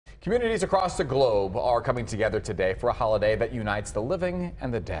Communities across the globe are coming together today for a holiday that unites the living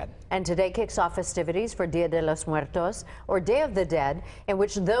and the dead. And today kicks off festivities for Dia de los Muertos, or Day of the Dead, in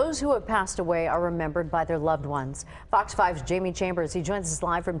which those who have passed away are remembered by their loved ones. Fox 5's Jaime Chambers, he joins us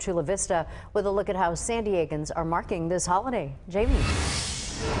live from Chula Vista with a look at how San Diegans are marking this holiday. Jaime.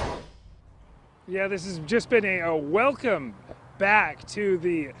 Yeah, this has just been a welcome back to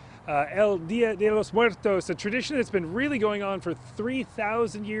the El Dia de los Muertos, a tradition that's been really going on for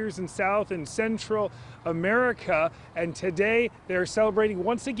 3,000 years in South and Central America. And today they're celebrating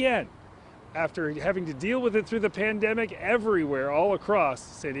once again after having to deal with it through the pandemic everywhere all across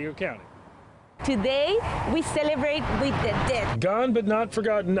San Diego County. Today, we celebrate with the dead. Gone but not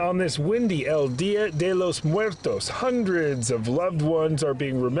forgotten on this windy El Dia de los Muertos. Hundreds of loved ones are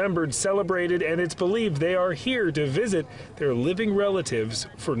being remembered, celebrated, and it's believed they are here to visit their living relatives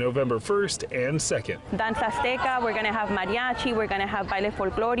for November 1st and 2nd. Danza Azteca, we're going to have mariachi, we're going to have baile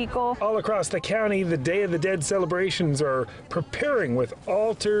folclórico. All across the county, the Day of the Dead celebrations are preparing with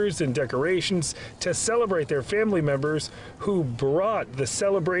altars and decorations to celebrate their family members who brought the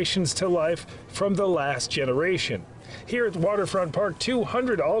celebrations to life from the last generation. Here at the Waterfront Park,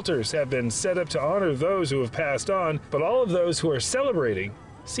 200 altars have been set up to honor those who have passed on, but all of those who are celebrating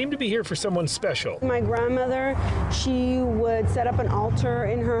seem to be here for someone special. My grandmother, she would set up an altar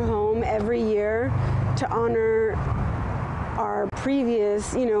in her home every year to honor our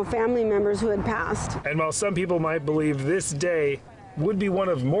previous, family members who had passed. And while some people might believe this day would be one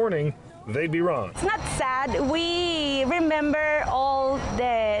of mourning, they'd be wrong. It's not sad. We remember all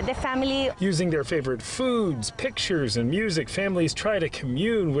the family. Using their favorite foods, pictures, and music, families try to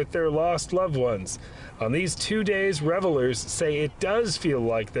commune with their lost loved ones. On these 2 days, revelers say it does feel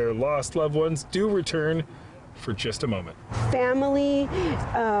like their lost loved ones do return for just a moment. Family,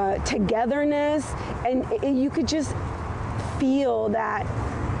 togetherness, and you could just feel that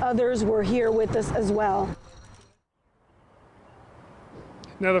others were here with us as well.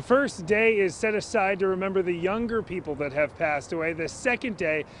 Now, the first day is set aside to remember the younger people that have passed away. The second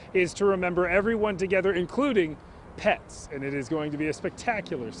day is to remember everyone together, including pets. And it is going to be a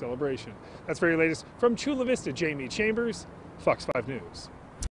spectacular celebration. That's very latest from Chula Vista. Jaime Chambers, Fox 5 News.